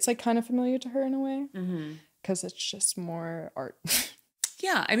it's like kind of familiar to her in a way because it's just more art.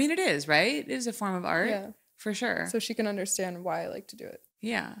 Yeah. I mean, it is, right? It is a form of art. Yeah. For sure. So she can understand why I like to do it.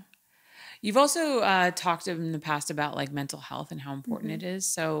 Yeah. You've also talked in the past about like mental health and how important it is.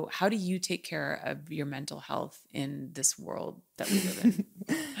 So how do you take care of your mental health in this world that we live in?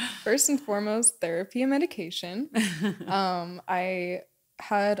 First and foremost, therapy and medication. I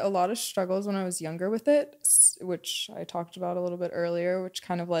had a lot of struggles when I was younger with it, which I talked about a little bit earlier, which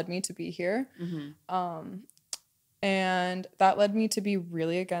kind of led me to be here. And that led me to be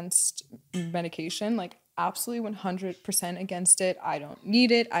really against medication, like absolutely 100% against it. I don't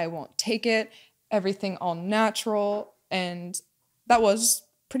need it. I won't take it. Everything all natural. And that was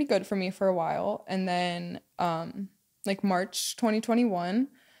pretty good for me for a while. And then like March 2021,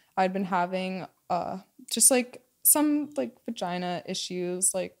 I'd been having just like some like vagina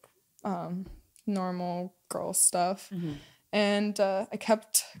issues, like normal girl stuff. And I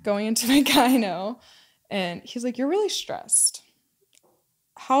kept going into my gyno and he's like, "You're really stressed.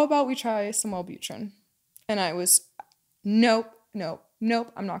 How about we try some Wellbutrin?" And I was, nope,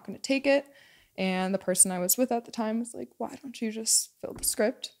 I'm not going to take it. And the person I was with at the time was like, "Why don't you just fill the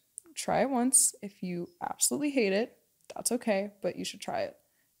script, try it once. If you absolutely hate it, that's okay, but you should try it."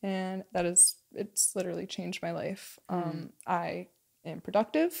 And it's literally changed my life. I am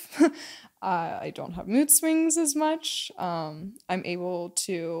productive. I don't have mood swings as much. I'm able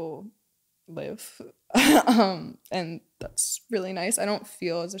to live. And that's really nice. I don't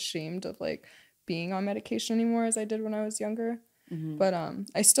feel as ashamed of like being on medication anymore as I did when I was younger. But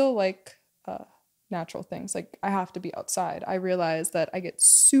I still like natural things. Like I have to be outside. I realize that I get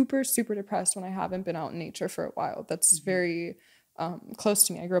super, super depressed when I haven't been out in nature for a while. That's very close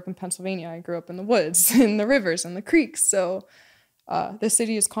to me. I grew up in Pennsylvania. I grew up in the woods, in the rivers and the creeks. So the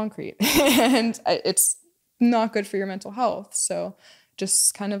city is concrete and it's not good for your mental health. So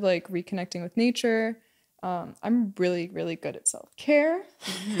just kind of like reconnecting with nature. I'm really, really good at self-care.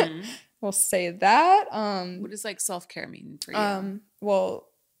 We'll say that. What does like self-care mean for you? Well,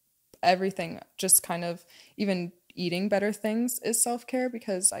 everything, just kind of even eating better things is self-care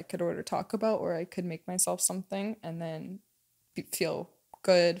because I could order Taco Bell or I could make myself something and then feel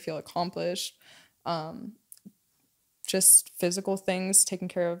good, feel accomplished. Just physical things, taking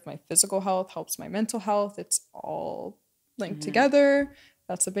care of my physical health helps my mental health. It's all linked together.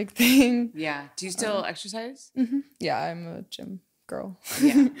 That's a big thing. Yeah. Do you still exercise? Yeah, I'm a gym girl.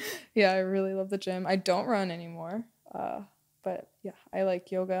 Yeah. Yeah, I really love the gym. I don't run anymore. But yeah, I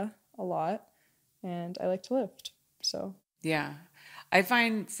like yoga a lot and I like to lift. So yeah. I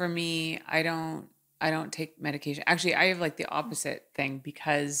find for me, I don't take medication. Actually, I have like the opposite thing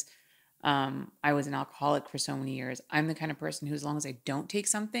because I was an alcoholic for so many years. I'm the kind of person who, as long as I don't take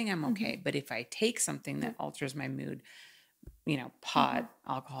something, I'm okay. But if I take something that alters my mood, you know, pot,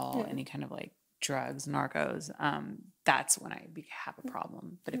 alcohol, any kind of like drugs, narcos, that's when I have a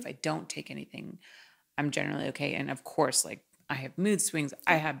problem. But if I don't take anything, I'm generally okay. And of course, like I have mood swings,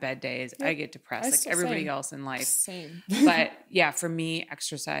 I have bad days, I get depressed, like everybody else in life. Same. But yeah, for me,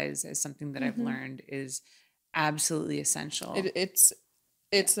 exercise is something that I've learned is absolutely essential.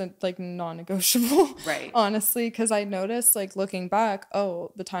 It's like non-negotiable, right? Honestly, because I noticed like looking back,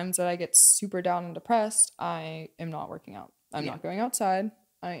 the times that I get super down and depressed, I am not working out. I'm not going outside.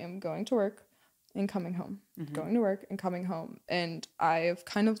 I am going to work and coming home, going to work and coming home. And I've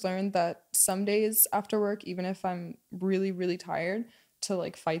kind of learned that some days after work, even if I'm really, really tired, to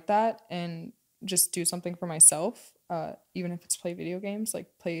like fight that and just do something for myself, even if it's play video games, like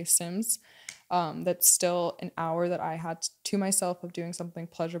play Sims. That's still an hour that I had to myself of doing something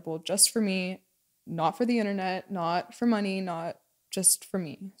pleasurable just for me, not for the internet, not for money, not just for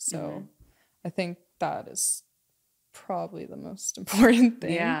me. So I think that is probably the most important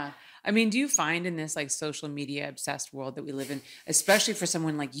thing. Yeah. I mean, do you find in this like social media obsessed world that we live in, especially for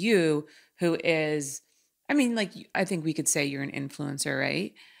someone like you who is, I mean, like, I think we could say you're an influencer,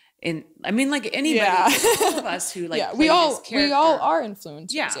 right? I mean, like anybody, all of us who like, we all are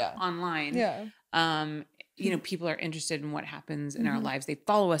influencers, online. Yeah. You know, people are interested in what happens in our lives. They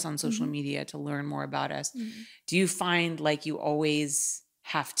follow us on social media to learn more about us. Do you find like you always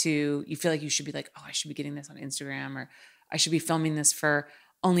you feel like you should be like, oh, I should be getting this on Instagram, or I should be filming this for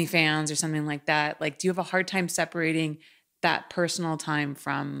OnlyFans or something like that? Like, do you have a hard time separating that personal time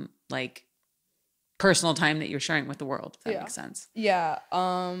from like personal time that you're sharing with the world, if that makes sense? Yeah.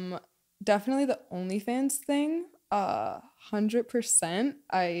 Definitely the OnlyFans thing. 100%.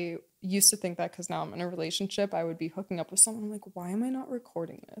 I used to think that because now I'm in a relationship, I would be hooking up with someone. I'm like, why am I not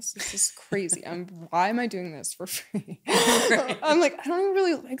recording this? This is crazy. Why am I doing this for free? I'm like, I don't even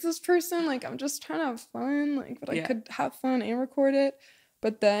really like this person. Like, I'm just trying to have fun. Like, but I could have fun and record it.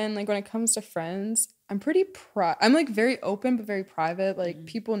 But then, like, when it comes to friends, I'm pretty I'm like very open but very private. Like,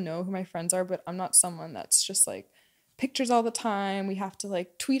 people know who my friends are, but I'm not someone that's just like pictures all the time. We have to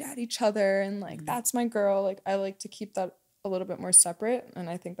like tweet at each other and like that's my girl. Like, I like to keep that a little bit more separate, and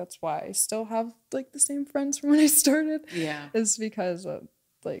I think that's why I still have like the same friends from when I started. Yeah, is because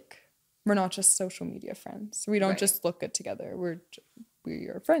like we're not just social media friends. We don't just look good together. We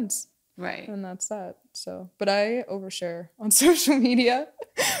are friends. Right. And that's that. So, but I overshare on social media,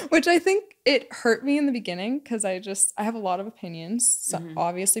 which I think it hurt me in the beginning because I have a lot of opinions. So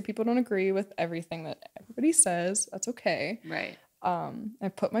obviously people don't agree with everything that everybody says. That's okay. Right. I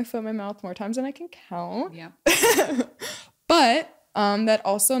put my foot in my mouth more times than I can count. Yeah. But that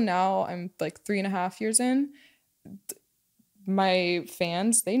also now I'm like 3.5 years in. My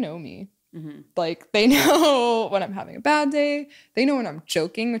fans, they know me. Like, they know when I'm having a bad day. They know when I'm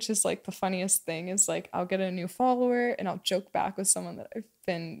joking, which is like the funniest thing is like I'll get a new follower and I'll joke back with someone that I've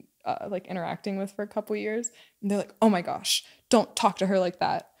been like interacting with for a couple years. And they're like, oh my gosh, don't talk to her like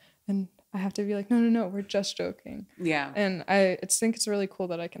that. And I have to be like, no, we're just joking. Yeah. And I think it's really cool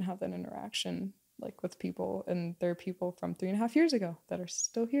that I can have that interaction like with people, and there are people from 3.5 years ago that are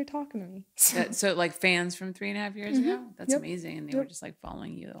still here talking to me. So like fans from 3.5 years ago? That's amazing. And they were just like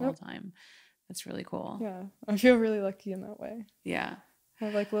following you the whole time. That's really cool. Yeah. I feel really lucky in that way. Yeah. I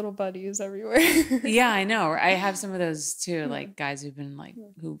have like little buddies everywhere. Yeah, I know. I have some of those too, like guys who've been like,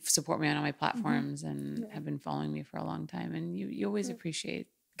 who support me on all my platforms and have been following me for a long time. And you always appreciate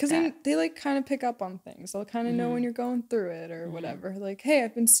because they like kind of pick up on things. They'll kind of know when you're going through it or whatever. Like, hey,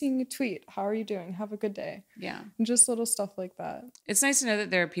 I've been seeing a tweet. How are you doing? Have a good day. Yeah. And just little stuff like that. It's nice to know that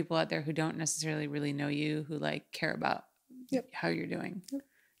there are people out there who don't necessarily really know you, who like care about how you're doing. Yep.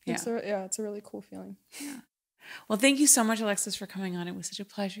 Yeah. It's a really cool feeling. Yeah. Well, thank you so much, Alexis, for coming on. It was such a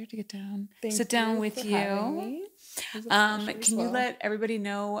pleasure to sit down with you. Can you let everybody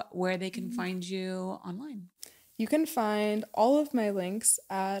know where they can find you online? You can find all of my links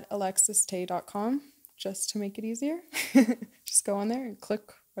at alexistae.com, just to make it easier. Just go on there and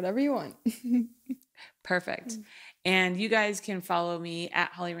click whatever you want. Perfect. And you guys can follow me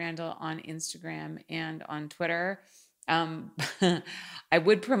at Holly Randall on Instagram and on Twitter. I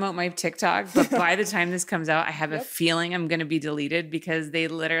would promote my TikTok, but by the time this comes out, I have a feeling I'm going to be deleted because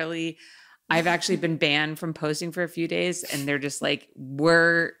I've actually been banned from posting for a few days, and they're just like,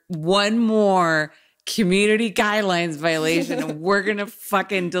 we're one more community guidelines violation and we're going to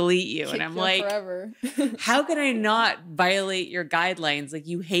fucking delete you. And I'm like, forever. How can I not violate your guidelines? Like,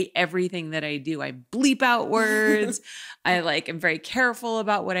 you hate everything that I do. I bleep out words. I am very careful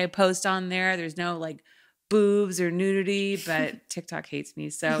about what I post on there. There's no like boobs or nudity, but TikTok hates me.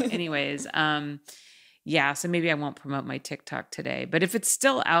 So anyways, so maybe I won't promote my TikTok today, but if it's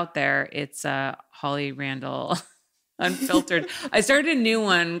still out there, it's Holly Randall Unfiltered. I started a new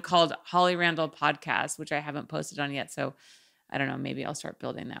one called Holly Randall Podcast, which I haven't posted on yet. So I don't know, maybe I'll start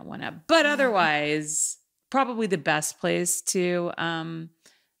building that one up. But otherwise, probably the best place to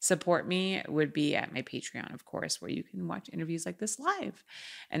support me would be at my Patreon, of course, where you can watch interviews like this live.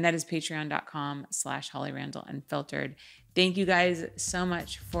 And that is patreon.com/Holly Randall Unfiltered. Thank you guys so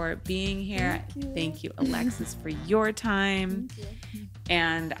much for being here. Thank you, Alexis, for your time.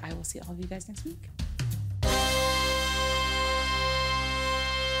 And I will see all of you guys next week.